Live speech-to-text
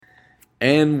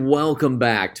And welcome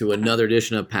back to another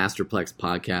edition of Pastor Plex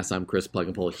Podcast. I'm Chris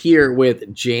Plegenpole here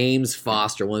with James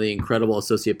Foster, one of the incredible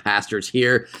associate pastors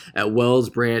here at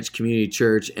Wells Branch Community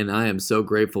Church. And I am so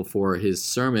grateful for his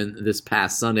sermon this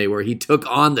past Sunday where he took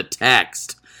on the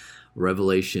text,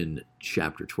 Revelation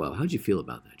chapter 12. How'd you feel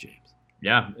about that, James?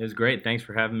 Yeah, it was great. Thanks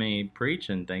for having me preach,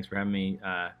 and thanks for having me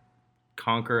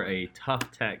conquer a tough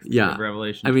text of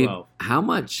Revelation 12. I mean, how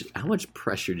much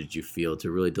pressure did you feel to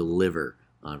really deliver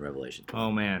on Revelation 12?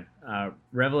 Oh, man.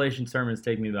 Revelation sermons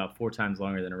take me about 4 times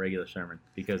longer than a regular sermon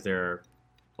because there are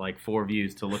like 4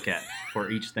 views to look at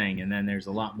for each thing. And then there's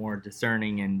a lot more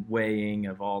discerning and weighing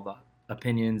of all the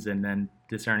opinions and then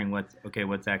discerning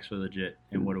what's actually legit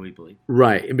and what do we believe.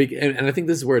 Right. And I think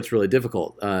this is where it's really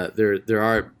difficult. There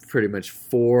are pretty much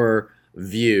 4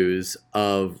 views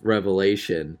of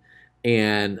Revelation.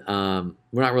 And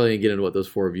we're not really going to get into what those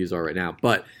 4 views are right now.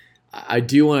 But I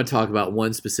do want to talk about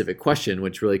one specific question,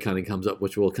 which really kind of comes up,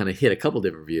 which will kind of hit a couple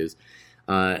different views.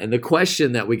 And the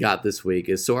question that we got this week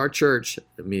is, so our church,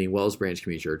 meaning Wells Branch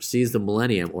Community Church, sees the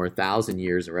millennium or 1,000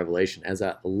 years in Revelation as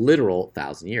a literal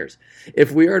 1,000 years.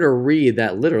 If we are to read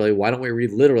that literally, why don't we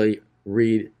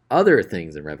read other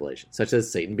things in Revelation, such as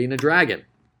Satan being a dragon?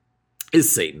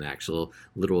 Is Satan an actual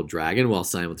literal dragon while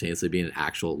simultaneously being an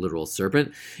actual literal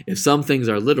serpent? If some things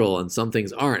are literal and some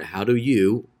things aren't, how do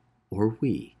you or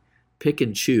we pick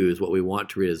and choose what we want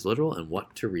to read as literal and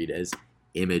what to read as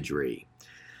imagery?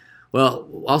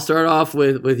 Well, I'll start off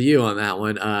with you on that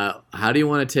one. How do you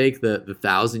want to take the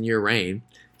 1,000-year reign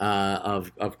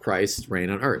of Christ's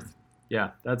reign on earth?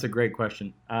 Yeah, that's a great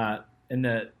question. And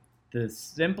the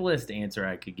simplest answer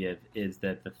I could give is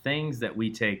that the things that we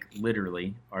take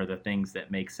literally are the things that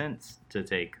make sense to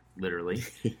take literally.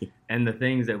 And the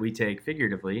things that we take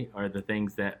figuratively are the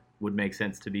things that would make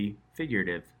sense to be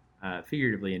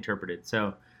figuratively interpreted.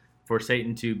 So for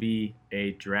Satan to be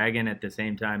a dragon at the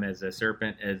same time as a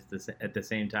serpent, at the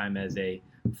same time as a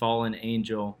fallen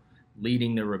angel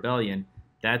leading the rebellion,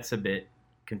 that's a bit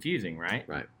confusing, right?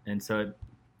 Right. And so it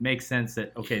makes sense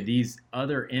that, these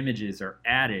other images are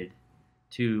added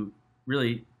to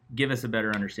really give us a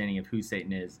better understanding of who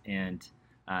Satan is and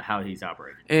how he's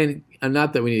operating. And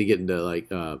not that we need to get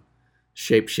into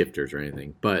shapeshifters or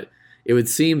anything, but it would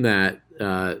seem that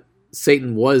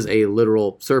Satan was a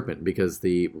literal serpent because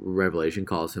the Revelation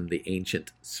calls him the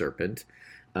ancient serpent,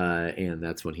 and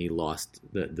that's when he lost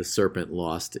the serpent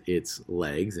lost its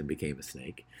legs and became a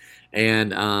snake,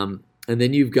 and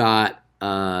then you've got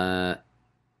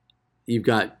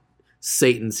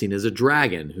Satan seen as a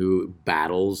dragon who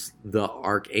battles the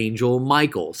archangel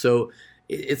Michael. So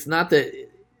it's not that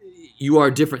you are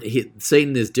different.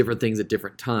 Satan is different things at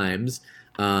different times,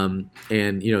 and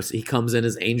he comes in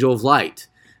as angel of light,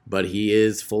 but he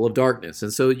is full of darkness.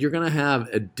 And so you're going to have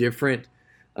a different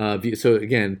view. So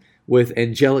again, with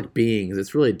angelic beings,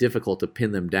 it's really difficult to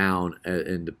pin them down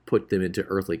and to put them into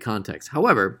earthly context.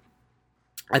 However,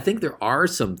 I think there are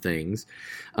some things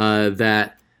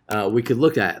that we could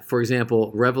look at. For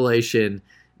example, Revelation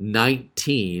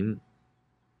 19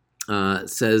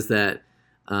 says that,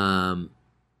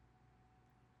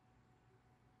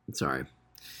 sorry,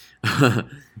 I'm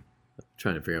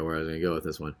trying to figure out where I was going to go with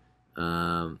this one.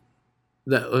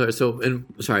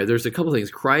 There's a couple things.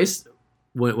 Christ,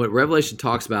 when Revelation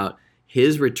talks about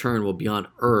his return will be on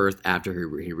earth after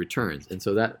he returns. And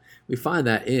so that we find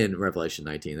that in Revelation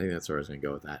 19. I think that's where I was going to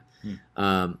go with that.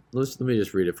 Let me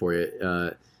just read it for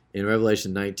you. In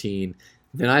Revelation 19,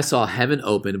 then I saw heaven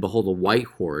open, and behold, a white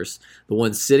horse. The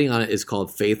one sitting on it is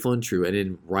called Faithful and True, and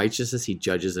in righteousness he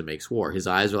judges and makes war. His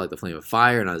eyes are like the flame of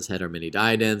fire, and on his head are many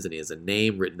diadems, and he has a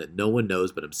name written that no one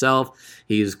knows but himself.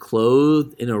 He is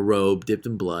clothed in a robe dipped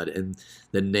in blood, and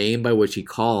the name by which he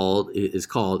is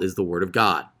the Word of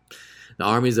God. The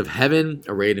armies of heaven,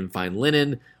 arrayed in fine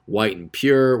linen, white and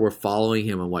pure, were following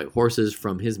him on white horses.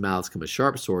 From his mouth comes a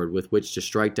sharp sword with which to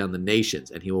strike down the nations,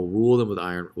 and he will rule them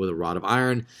with a rod of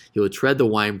iron. He will tread the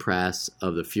winepress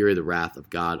of the fury of the wrath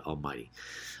of God Almighty.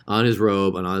 On his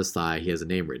robe and on his thigh he has a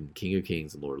name written, King of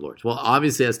Kings and Lord of Lords. Well,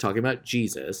 obviously that's talking about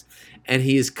Jesus, and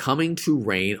he is coming to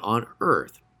reign on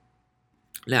earth.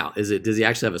 Now, does he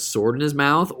actually have a sword in his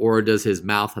mouth, or does his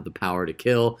mouth have the power to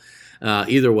kill?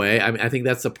 Either way, I think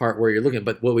that's the part where you're looking.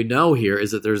 But what we know here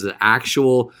is that there's an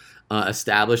actual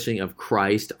establishing of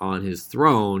Christ on his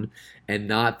throne, and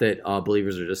not that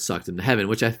believers are just sucked into heaven,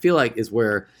 which I feel like is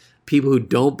where people who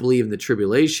don't believe in the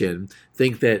tribulation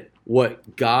think that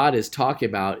what God is talking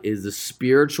about is the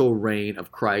spiritual reign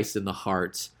of Christ in the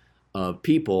hearts of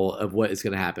people, of what is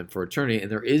going to happen for eternity.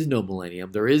 And there is no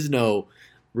millennium. There is no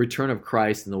return of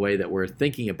Christ in the way that we're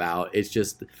thinking about. It's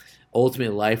just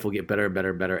ultimately life will get better and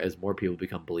better and better as more people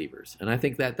become believers. And I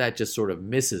think that just sort of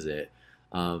misses it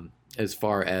as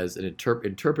far as an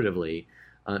interpretively.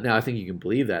 Now, I think you can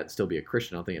believe that and still be a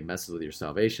Christian. I don't think it messes with your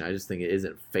salvation. I just think it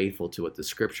isn't faithful to what the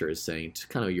Scripture is saying. To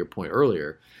kind of your point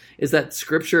earlier, is that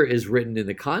Scripture is written in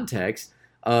the context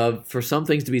of for some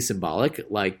things to be symbolic,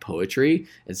 like poetry,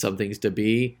 and some things to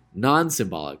be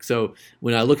non-symbolic. So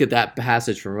when I look at that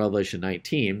passage from Revelation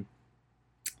 19,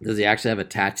 does he actually have a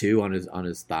tattoo on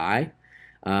his thigh?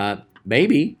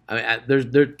 Maybe. I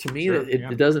mean, to me, sure,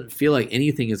 it doesn't feel like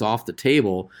anything is off the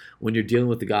table when you're dealing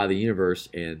with the God of the universe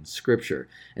and Scripture.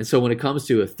 And so when it comes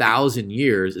to 1,000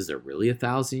 years, is it really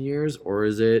 1,000 years, or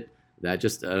is it that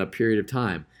just a period of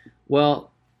time?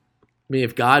 Well, I mean,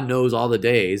 if God knows all the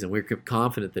days, and we're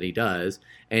confident that he does,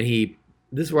 and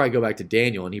this is where I go back to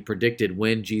Daniel, and he predicted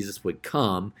when Jesus would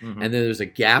come, and then there's a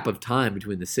gap of time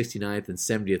between the 69th and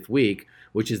 70th week,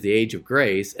 which is the age of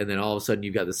grace, and then all of a sudden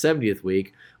you've got the 70th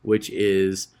week, which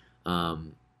is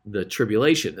the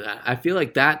tribulation. I feel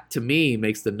like that, to me,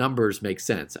 makes the numbers make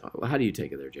sense. How do you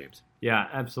take it there, James? Yeah,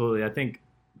 absolutely. I think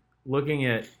looking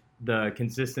at the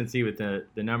consistency with the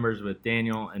numbers with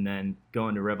Daniel and then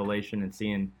going to Revelation and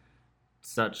seeing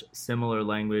such similar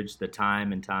language, the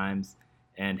time and times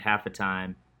and half a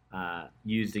time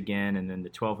used again, and then the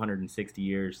 1,260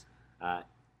 years,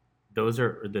 those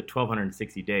are the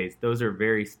 1,260 days. Those are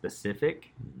very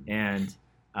specific and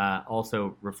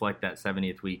also reflect that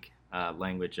 70th week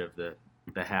language of the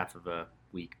half of a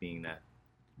week being that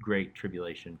great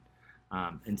tribulation.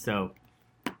 And so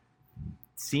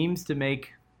seems to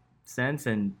make sense,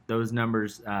 and those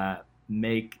numbers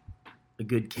make a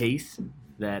good case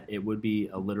that it would be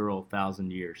a literal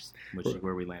 1,000 years, which is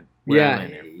where we land.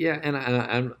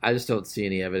 And I just don't see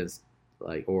any evidence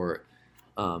or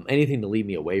anything to lead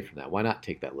me away from that. Why not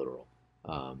take that literal?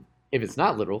 If it's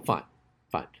not literal, fine.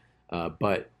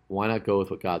 But why not go with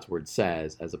what God's word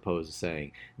says, as opposed to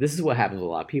saying, this is what happens with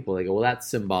a lot of people. They go, well, that's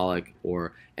symbolic,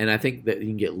 and I think that you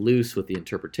can get loose with the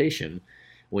interpretation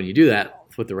when you do that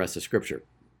with the rest of Scripture.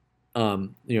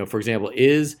 For example,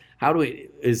 is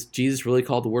Jesus really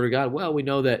called the Word of God? Well, we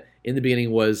know that in the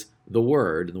beginning was the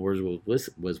Word, and the Word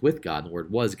was with God, and the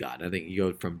Word was God. I think you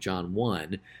go from John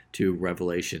 1 to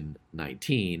Revelation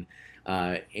 19,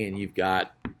 and you've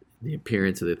got the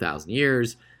appearance of the 1,000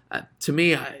 years. To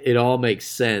me, it all makes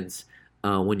sense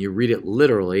when you read it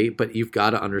literally, but you've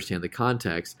got to understand the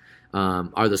context.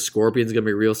 Are the scorpions going to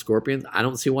be real scorpions? I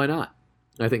don't see why not.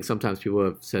 I think sometimes people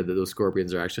have said that those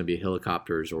scorpions are actually going to be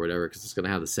helicopters or whatever because it's going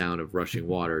to have the sound of rushing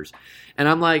waters. And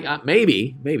I'm like,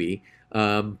 maybe.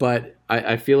 But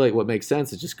I feel like what makes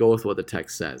sense is just go with what the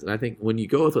text says. And I think when you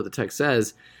go with what the text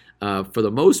says, for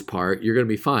the most part, you're going to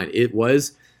be fine.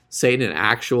 Was Satan an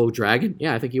actual dragon?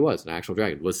 Yeah, I think he was an actual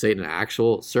dragon. Was Satan an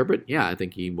actual serpent? Yeah, I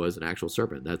think he was an actual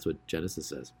serpent. That's what Genesis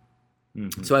says.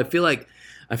 Mm-hmm. So I feel like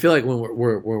when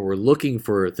we're looking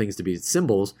for things to be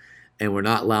symbols, and we're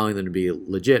not allowing them to be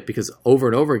legit, because over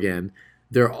and over again,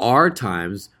 there are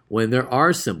times when there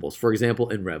are symbols. For example,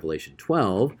 in Revelation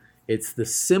 12, it's the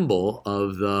symbol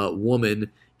of the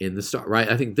woman in the star, right?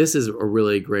 I think this is a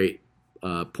really great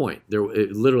point.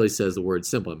 It literally says the word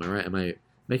symbol. Am I right? Am I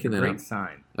making that up? A great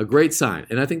sign. A great sign.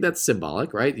 And I think that's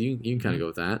symbolic, right? You can kind of go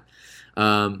with that.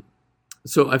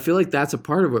 So I feel like that's a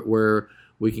part of it where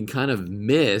we can kind of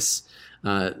miss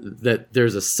that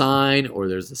there's a sign or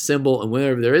there's a symbol, and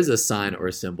whenever there is a sign or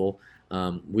a symbol,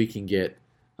 we can get,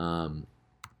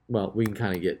 we can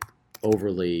kind of get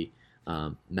overly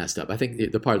messed up. I think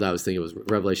the part that I was thinking was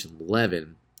Revelation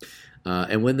 11,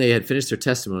 and when they had finished their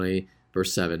testimony,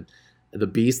 verse 7, the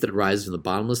beast that rises from the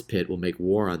bottomless pit will make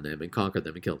war on them and conquer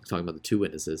them and kill them. Talking about the two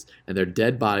witnesses, and their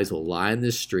dead bodies will lie in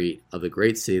this street of the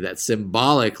great city that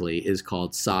symbolically is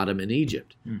called Sodom and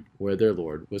Egypt, where their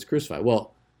Lord was crucified.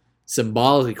 Well,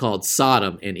 symbolically called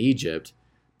Sodom and Egypt,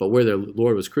 but where their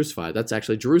Lord was crucified, that's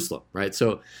actually Jerusalem, right?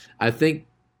 So I think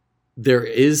there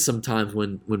is sometimes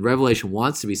when Revelation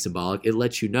wants to be symbolic, it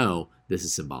lets you know this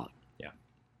is symbolic. Yeah,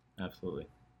 absolutely.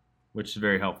 Which is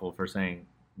very helpful for saying,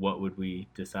 what would we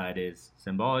decide is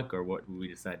symbolic, or what would we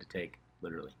decide to take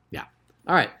literally? Yeah.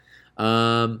 All right.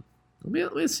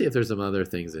 Let me see if there's some other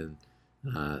things in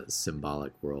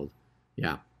symbolic world.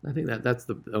 Yeah. I think that's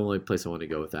the only place I want to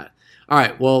go with that. All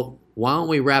right, well, why don't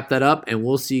we wrap that up, and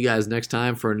we'll see you guys next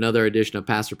time for another edition of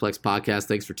Pastor Plex Podcast.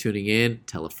 Thanks for tuning in.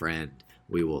 Tell a friend.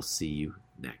 We will see you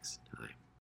next.